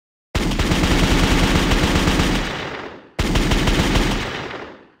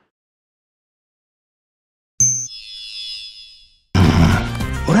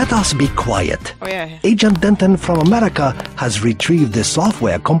us be quiet. Oh yeah. Agent Denton from America has retrieved the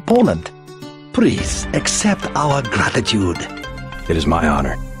software component. Please accept our gratitude. It is my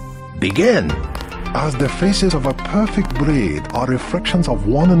honor. Begin. As the faces of a perfect blade are reflections of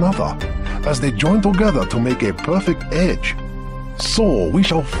one another, as they join together to make a perfect edge, so we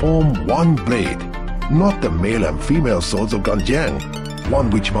shall form one blade, not the male and female swords of Ganjiang, one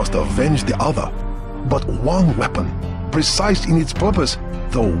which must avenge the other, but one weapon, precise in its purpose,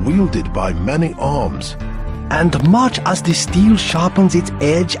 though wielded by many arms. And much as the steel sharpens its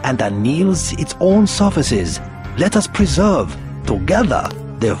edge and anneals its own surfaces, let us preserve, together,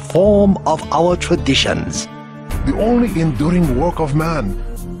 the form of our traditions. The only enduring work of man,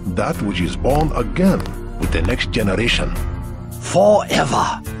 that which is born again with the next generation.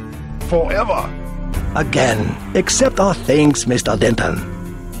 Forever. Forever. Again, accept our thanks, Mr. Denton.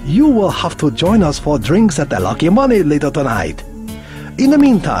 You will have to join us for drinks at the Lucky Money later tonight. In the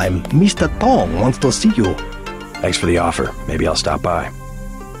meantime, Mr. Tong wants to see you. Thanks for the offer. Maybe I'll stop by.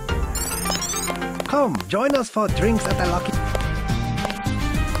 Come, join us for drinks at the Lucky...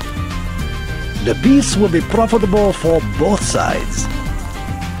 The beasts will be profitable for both sides.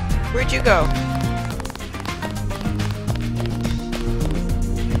 Where'd you go?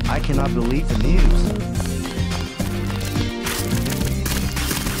 I cannot believe the news.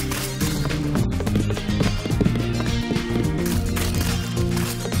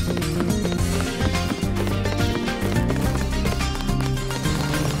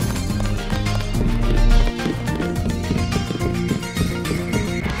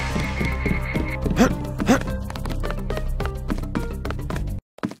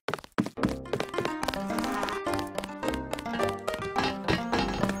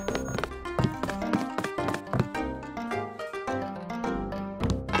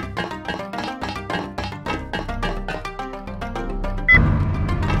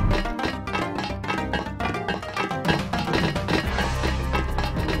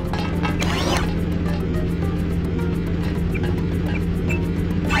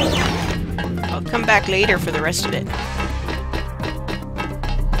 Come back later for the rest of it.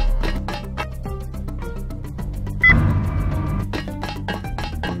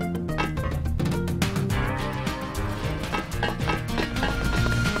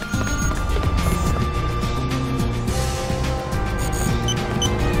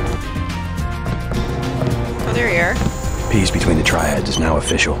 Oh, there you are. Peace between the Triads is now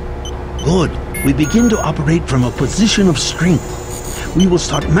official. Good. We begin to operate from a position of strength. We will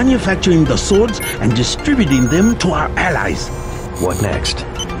start manufacturing the swords and distributing them to our allies. What next?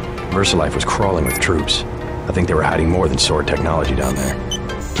 Versalife was crawling with troops. I think they were hiding more than sword technology down there.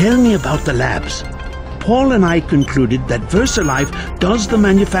 Tell me about the labs. Paul and I concluded that Versalife does the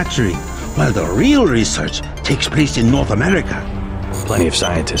manufacturing, while the real research takes place in North America. Plenty of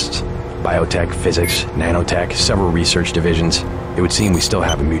scientists. Biotech, physics, nanotech, several research divisions. It would seem we still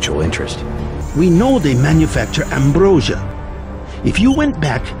have a mutual interest. We know they manufacture ambrosia. If you went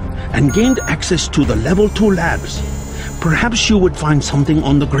back and gained access to the Level 2 labs, perhaps you would find something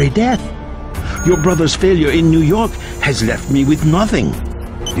on the Grey Death. Your brother's failure in New York has left me with nothing.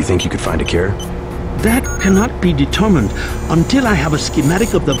 You think you could find a cure? That cannot be determined until I have a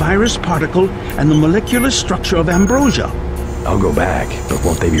schematic of the virus particle and the molecular structure of ambrosia. I'll go back, but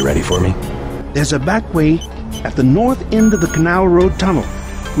won't they be ready for me? There's a back way at the north end of the Canal Road Tunnel,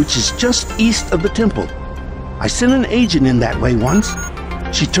 which is just east of the temple. I sent an agent in that way once.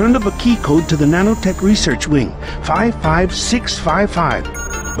 She turned up a key code to the Nanotech Research Wing, 55655,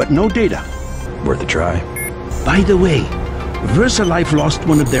 but no data. Worth a try. By the way, Versalife lost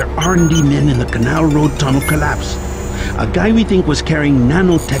one of their R&D men in the Canal Road Tunnel collapse. A guy we think was carrying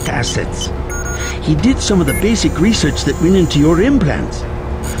nanotech assets. He did some of the basic research that went into your implants.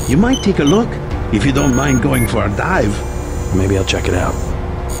 You might take a look, if you don't mind going for a dive. Maybe I'll check it out.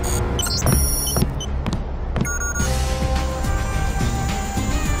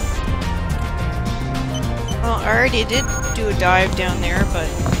 Well, I already did do a dive down there, but...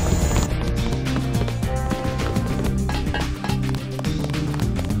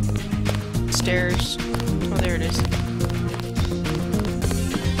 Stairs. Oh, there it is.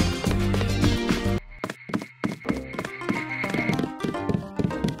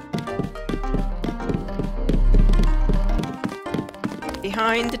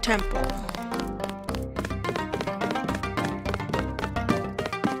 Behind the temple.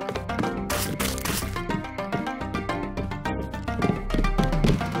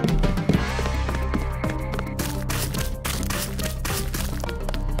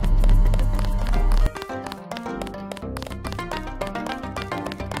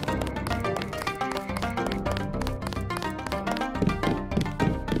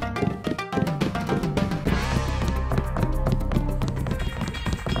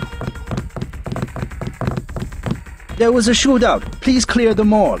 There was a shootout. Please clear the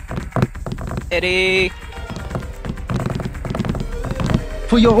mall. Eddie.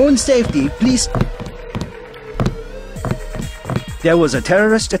 For your own safety, please... There was a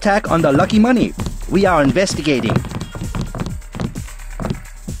terrorist attack on the Lucky Money. We are investigating.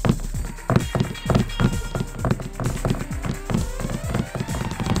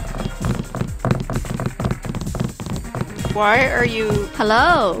 Why are you...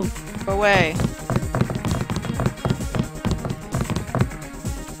 Hello. away?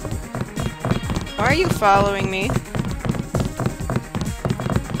 Why are you following me?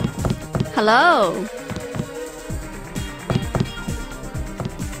 Hello.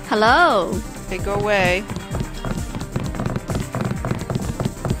 Hello. Okay, go away.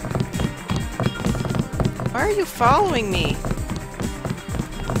 Why are you following me?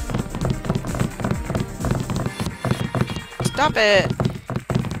 Stop it!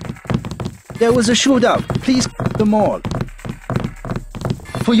 There was a shootout. Please the mall.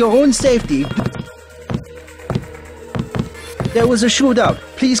 For your own safety... There was a shootout.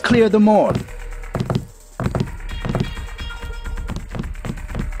 Please clear the mall.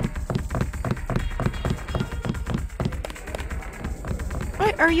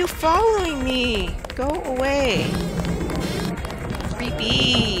 Why are you following me? Go away.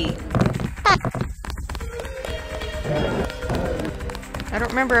 Creepy. I don't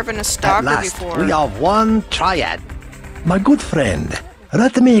remember having a At stalker last, before. we are one triad. My good friend,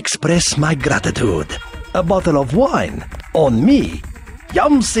 let me express my gratitude. A bottle of wine. On me.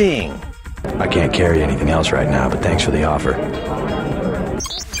 Yum Sing. I can't carry anything else right now, but thanks for the offer.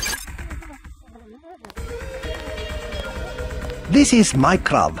 This is my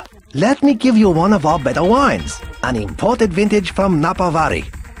club. Let me give you one of our better wines. An imported vintage from Napa Valley.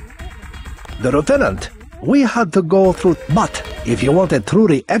 The lieutenant, we had to go through... But if you want a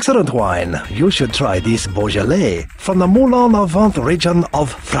truly excellent wine, you should try this Beaujolais from the Moulin-à-Vent region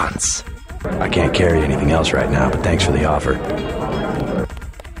of France. I can't carry anything else right now, but thanks for the offer.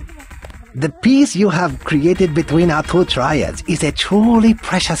 The peace you have created between our two triads is a truly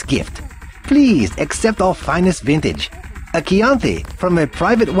precious gift. Please accept our finest vintage. A Chianti from a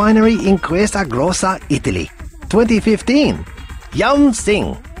private winery in Questa Grossa, Italy. 2015. Yum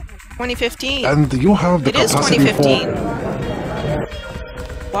Sing. 2015. And you have the It is capacity 2015. for...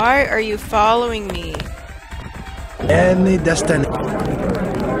 Why are you following me? Any destination.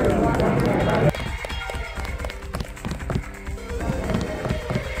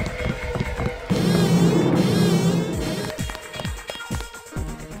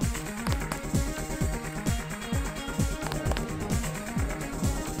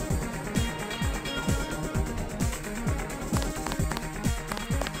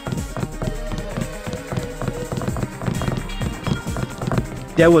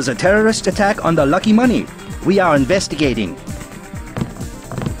 There was a terrorist attack on the Lucky Money. We are investigating.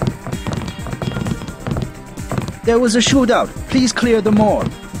 There was a shootout. Please clear the mall.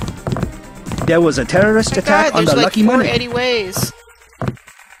 There was a terrorist Oh my attack God, on the there's like Lucky 4 Money. Eddie Ways.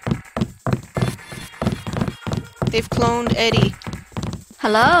 They've cloned Eddie.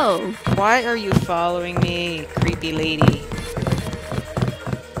 Hello. Why are you following me, creepy lady?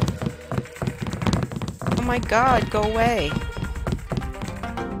 Oh my God, go away.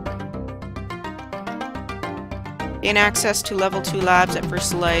 Gain access to level 2 labs at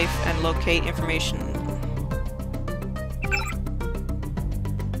Versalife and locate information.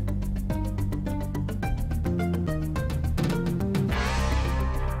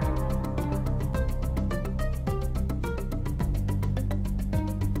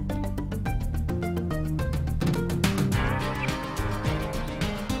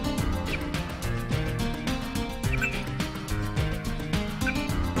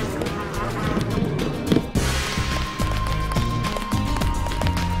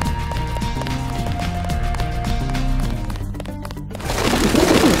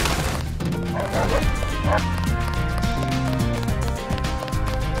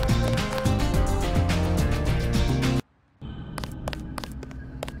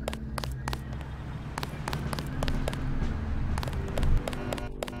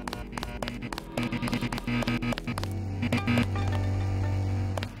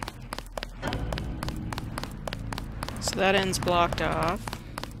 So that end's blocked off.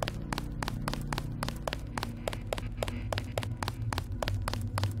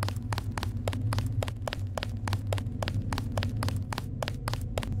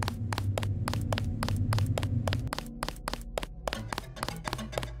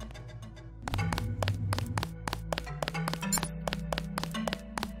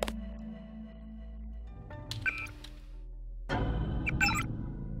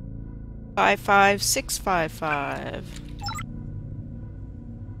 55655.